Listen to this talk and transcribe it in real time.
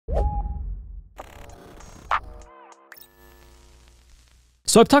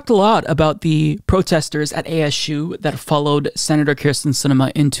So I've talked a lot about the protesters at ASU that followed Senator Kyrsten Sinema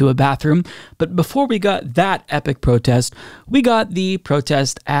into a bathroom. But before we got that epic protest, we got the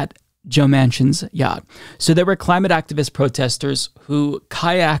protest at Joe Manchin's yacht. So there were climate activist protesters who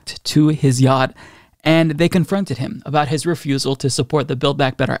kayaked to his yacht, and they confronted him about his refusal to support the Build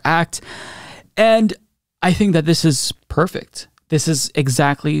Back Better Act. And I think that this is perfect. This is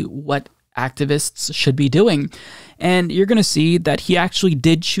exactly what activists should be doing. And you're going to see that he actually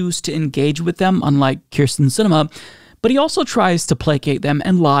did choose to engage with them, unlike Kyrsten Sinema, but he also tries to placate them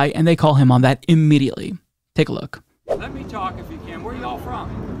and lie, and they call him on that immediately. Take a look. Let me talk if you can. Where are y'all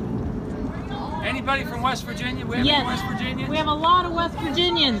from? Anybody from West Virginia? We have any West Virginians? We have a lot of West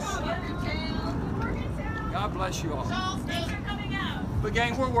Virginians. God bless you all. But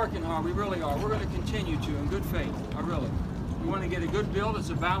gang, we're working hard. We really are. We're going to continue to in good faith. We want to get a good bill that's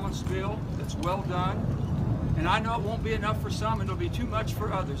a balanced bill, that's well done. And I know it won't be enough for some, and it'll be too much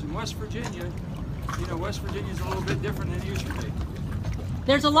for others. In West Virginia, you know, West Virginia's a little bit different than it used to be.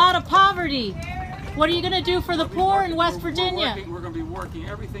 There's a lot of poverty. What are you going to do for the poor in West Virginia? We're going to be working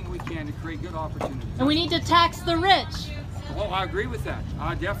everything we can to create good opportunities. And we need to tax the rich. Well, I agree with that.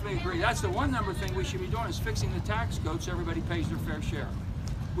 I definitely agree. That's the one number thing we should be doing, is fixing the tax code so everybody pays their fair share.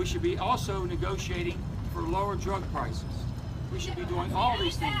 We should be also negotiating for lower drug prices. We should be doing all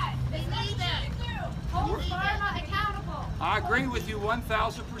these things. Hold pharma accountable. I agree with you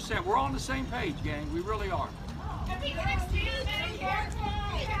 1,000%. We're all on the same page, gang. We really are. If we can expand Medicare,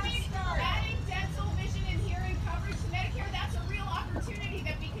 adding dental, vision, and hearing coverage to Medicare, that's a real opportunity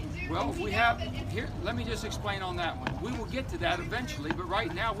that we can do. Well, we have, here, let me just explain on that one. We will get to that eventually, but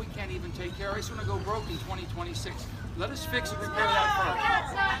right now we can't even take care of it. It's going to go broke in 2026. Let us fix and repair that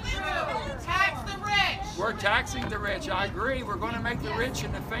first. That's not true. Tax the rich. We're taxing the rich. I agree. We're going to make the rich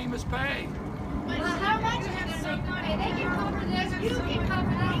and the famous pay. But how much is it so money? They can cover this. You can cover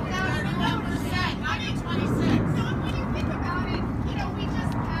that. 1%, not in 26. So when you think about it, you know, we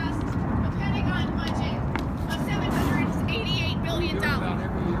just passed a Pentagon budget of $788 billion.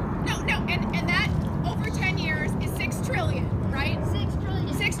 No, and that over 10 years is $6 trillion, right?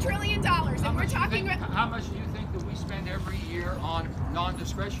 $6 trillion. And we're talking about how much do you think that we spend every year on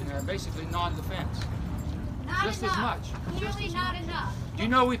non-discretionary, basically non-defense? Just as much. Clearly not enough. Do you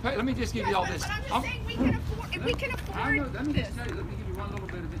know we pay? Let me just give you all this. But I'm just saying we can afford. If we can afford let me just tell you. Let me give you one little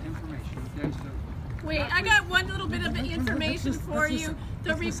bit of information. Okay, so. Wait, I got one little bit of information for you.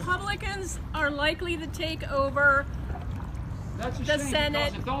 The Republicans are likely to take over the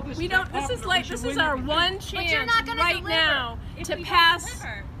Senate. We don't. This is our one chance right now to pass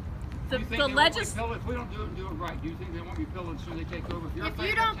the legislation. If we don't do it right, do you think they won't be pillaged when they take over? If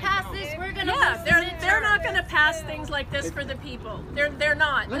you don't pass this, we're gonna. Yeah, they're not going to pass things like this for the people. They're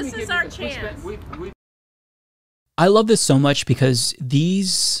not. This is our chance. I love this so much because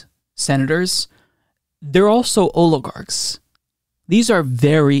these senators, they're also oligarchs. These are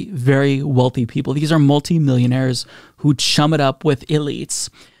very, very wealthy people. These are multimillionaires who chum it up with elites.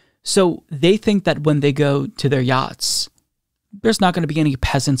 So they think that when they go to their yachts, there's not going to be any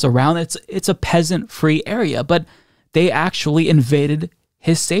peasants around. It's a peasant-free area, but they actually invaded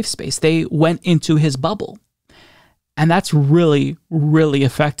his safe space. They went into his bubble. And that's really, really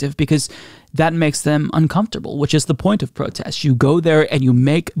effective because that makes them uncomfortable, which is the point of protest. You go there and you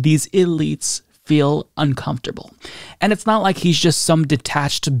make these elites feel uncomfortable. And it's not like he's just some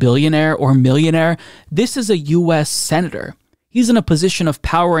detached billionaire or millionaire. This is a U.S. senator. He's in a position of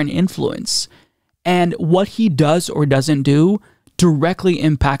power and influence. And what he does or doesn't do directly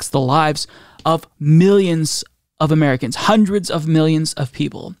impacts the lives of millions of Americans, hundreds of millions of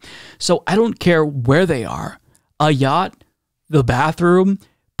people. So I don't care where they are, a yacht, the bathroom,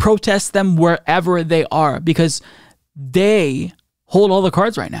 protest them wherever they are because they hold all the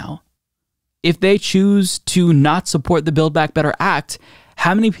cards right now. If they choose to not support the Build Back Better Act,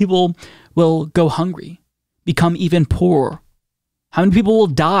 how many people will go hungry, become even poorer? How many people will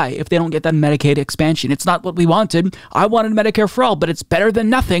die if they don't get that Medicaid expansion? It's not what we wanted. I wanted Medicare for all, but it's better than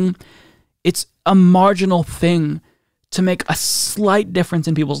nothing. It's a marginal thing to make a slight difference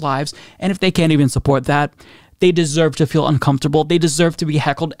in people's lives. And if they can't even support that, they deserve to feel uncomfortable. They deserve to be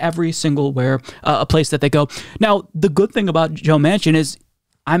heckled every single a place that they go. Now, the good thing about Joe Manchin is,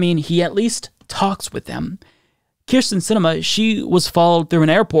 I mean, he at least talks with them. Kyrsten Sinema, she was followed through an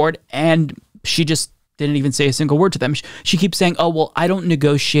airport and she just didn't even say a single word to them. She keeps saying, oh, well, I don't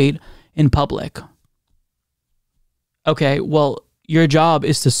negotiate in public. Okay, well, your job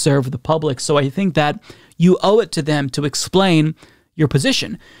is to serve the public. So I think that you owe it to them to explain your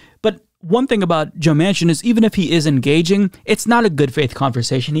position. But one thing about Joe Manchin is even if he is engaging, it's not a good faith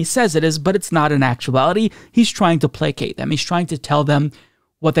conversation. He says it is, but it's not in actuality. He's trying to placate them. He's trying to tell them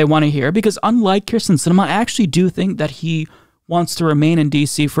what they want to hear, because unlike Kyrsten Sinema, I actually do think that he wants to remain in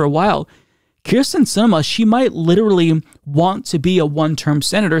DC for a while. Kyrsten Sinema, she might literally want to be a one-term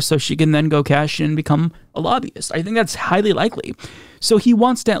senator so she can then go cash in and become a lobbyist. I think that's highly likely. So he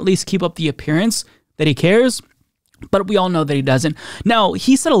wants to at least keep up the appearance that he cares, but we all know that he doesn't. Now,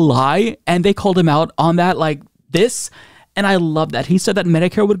 he said a lie, and they called him out on that like this, and I love that. He said that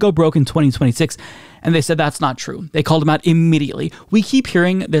Medicare would go broke in 2026, and they said that's not true. They called him out immediately. We keep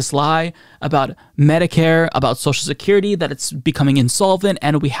hearing this lie about Medicare, about Social Security, that it's becoming insolvent,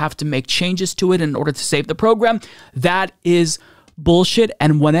 and we have to make changes to it in order to save the program. That is bullshit.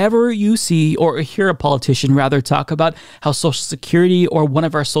 And whenever you see or hear a politician rather talk about how Social Security or one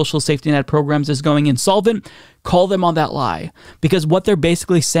of our social safety net programs is going insolvent, call them on that lie. Because what they're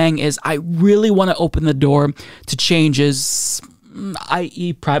basically saying is, I really want to open the door to changes,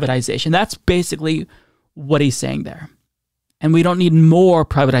 i.e. privatization. That's basically what he's saying there. And we don't need more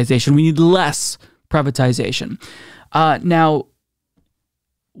privatization. We need less privatization. Now,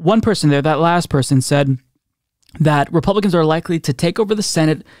 one person there, that last person, said that Republicans are likely to take over the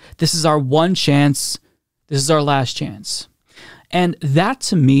Senate. This is our one chance. This is our last chance. And that,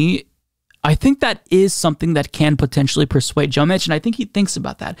 to me, I think that is something that can potentially persuade Joe Manchin. I think he thinks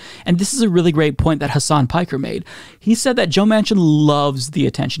about that. And this is a really great point that Hassan Piker made. He said that Joe Manchin loves the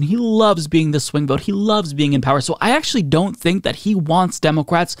attention. He loves being the swing vote. He loves being in power. So I actually don't think that he wants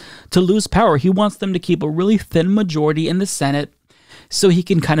Democrats to lose power. He wants them to keep a really thin majority in the Senate so he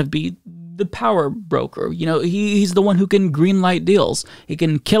can kind of be the power broker. You know, he's the one who can greenlight deals. He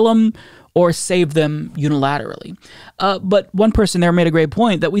can kill them or save them unilaterally. But one person there made a great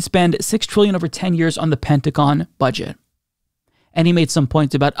point that we spend $6 trillion over 10 years on the Pentagon budget. And he made some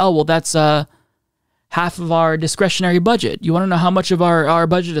points about, oh, well, that's half of our discretionary budget. You want to know how much of our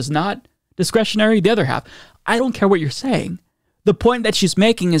budget is not discretionary? The other half. I don't care what you're saying. The point that she's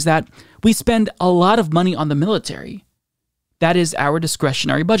making is that we spend a lot of money on the military. That is our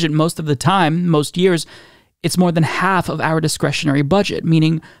discretionary budget. Most of the time, most years, it's more than half of our discretionary budget,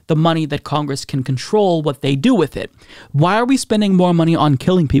 meaning the money that Congress can control what they do with it. Why are we spending more money on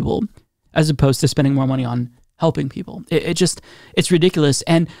killing people as opposed to spending more money on helping people? It's ridiculous.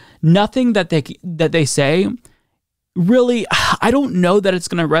 And nothing that they say, really, I don't know that it's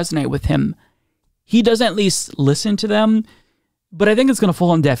going to resonate with him. He doesn't at least listen to them, but I think it's going to fall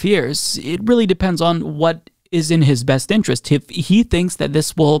on deaf ears. It really depends on what is in his best interest. If he thinks that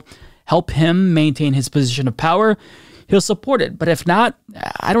this will help him maintain his position of power, he'll support it. But if not,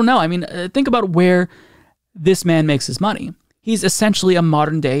 I don't know. I mean, think about where this man makes his money. He's essentially a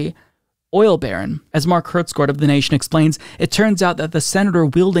modern-day oil baron. As Mark Hertzgord of The Nation explains, it turns out that the senator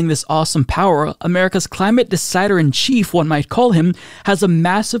wielding this awesome power, America's climate decider-in-chief, one might call him, has a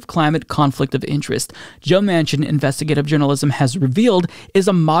massive climate conflict of interest. Joe Manchin, investigative journalism has revealed, is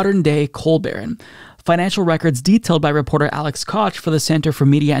a modern-day coal baron. Financial records detailed by reporter Alex Koch for the Center for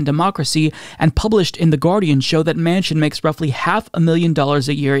Media and Democracy and published in The Guardian show that Manchin makes roughly $500,000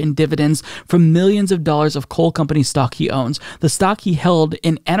 a year in dividends from millions of dollars of coal company stock he owns. The stock he held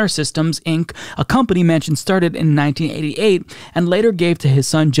in Enersystems, Inc., a company Manchin started in 1988 and later gave to his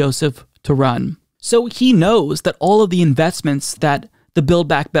son Joseph to run. So he knows that all of the investments that the Build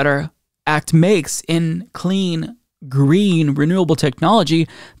Back Better Act makes in clean, green, renewable technology,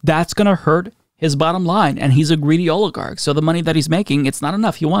 that's going to hurt his bottom line, and he's a greedy oligarch, so the money that he's making, it's not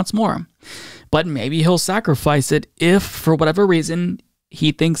enough. He wants more. But maybe he'll sacrifice it if, for whatever reason,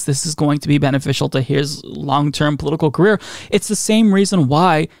 he thinks this is going to be beneficial to his long-term political career. It's the same reason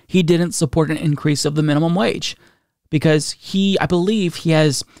why he didn't support an increase of the minimum wage, because I believe he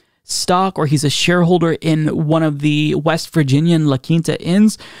has stock, or he's a shareholder in one of the West Virginian La Quinta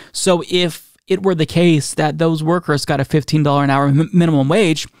Inns. So if it were the case that those workers got a $15 an hour minimum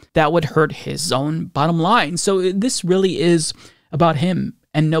wage, that would hurt his own bottom line. So this really is about him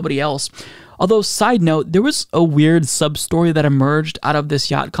and nobody else. Although, side note, there was a weird sub-story that emerged out of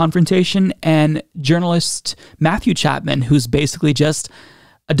this yacht confrontation, and journalist Matthew Chapman, who's basically just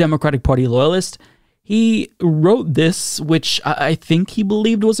a Democratic Party loyalist, he wrote this, which I think he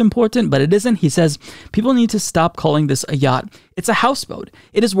believed was important, but it isn't. He says, people need to stop calling this a yacht. It's a houseboat.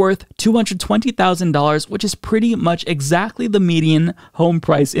 It is worth $220,000, which is pretty much exactly the median home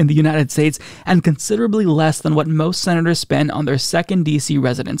price in the United States and considerably less than what most senators spend on their second DC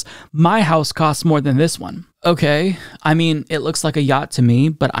residence. My house costs more than this one. Okay, I mean, it looks like a yacht to me,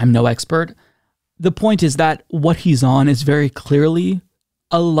 but I'm no expert. The point is that what he's on is very clearly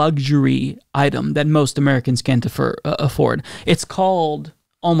a luxury item that most Americans can't afford. It's called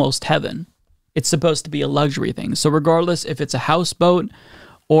almost heaven. It's supposed to be a luxury thing. So regardless if it's a houseboat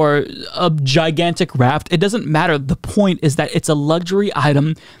or a gigantic raft. It doesn't matter. The point is that it's a luxury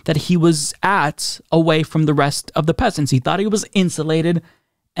item that he was at away from the rest of the peasants. He thought he was insulated,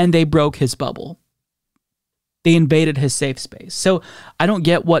 and they broke his bubble. They invaded his safe space. So I don't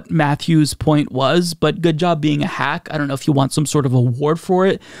get what Matthew's point was, but good job being a hack. I don't know if you want some sort of award for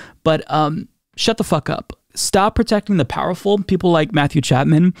it, but shut the fuck up. Stop protecting the powerful, people like Matthew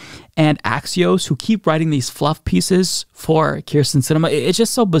Chapman and Axios, who keep writing these fluff pieces for Kyrsten Sinema. It's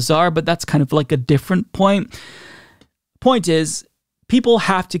just so bizarre, but that's kind of like a different point. Point is, people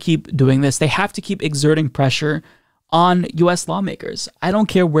have to keep doing this. They have to keep exerting pressure on U.S. lawmakers. I don't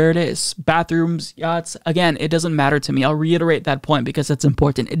care where it is. Bathrooms, yachts. Again, it doesn't matter to me. I'll reiterate that point because it's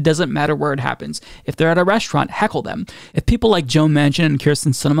important. It doesn't matter where it happens. If they're at a restaurant, heckle them. If people like Joe Manchin and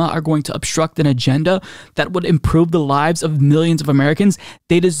Kyrsten Sinema are going to obstruct an agenda that would improve the lives of millions of Americans,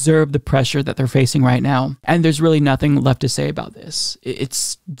 they deserve the pressure that they're facing right now. And there's really nothing left to say about this.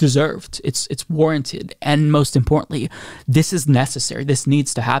 It's deserved. It's warranted. And most importantly, this is necessary. This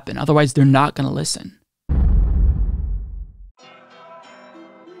needs to happen. Otherwise, they're not going to listen.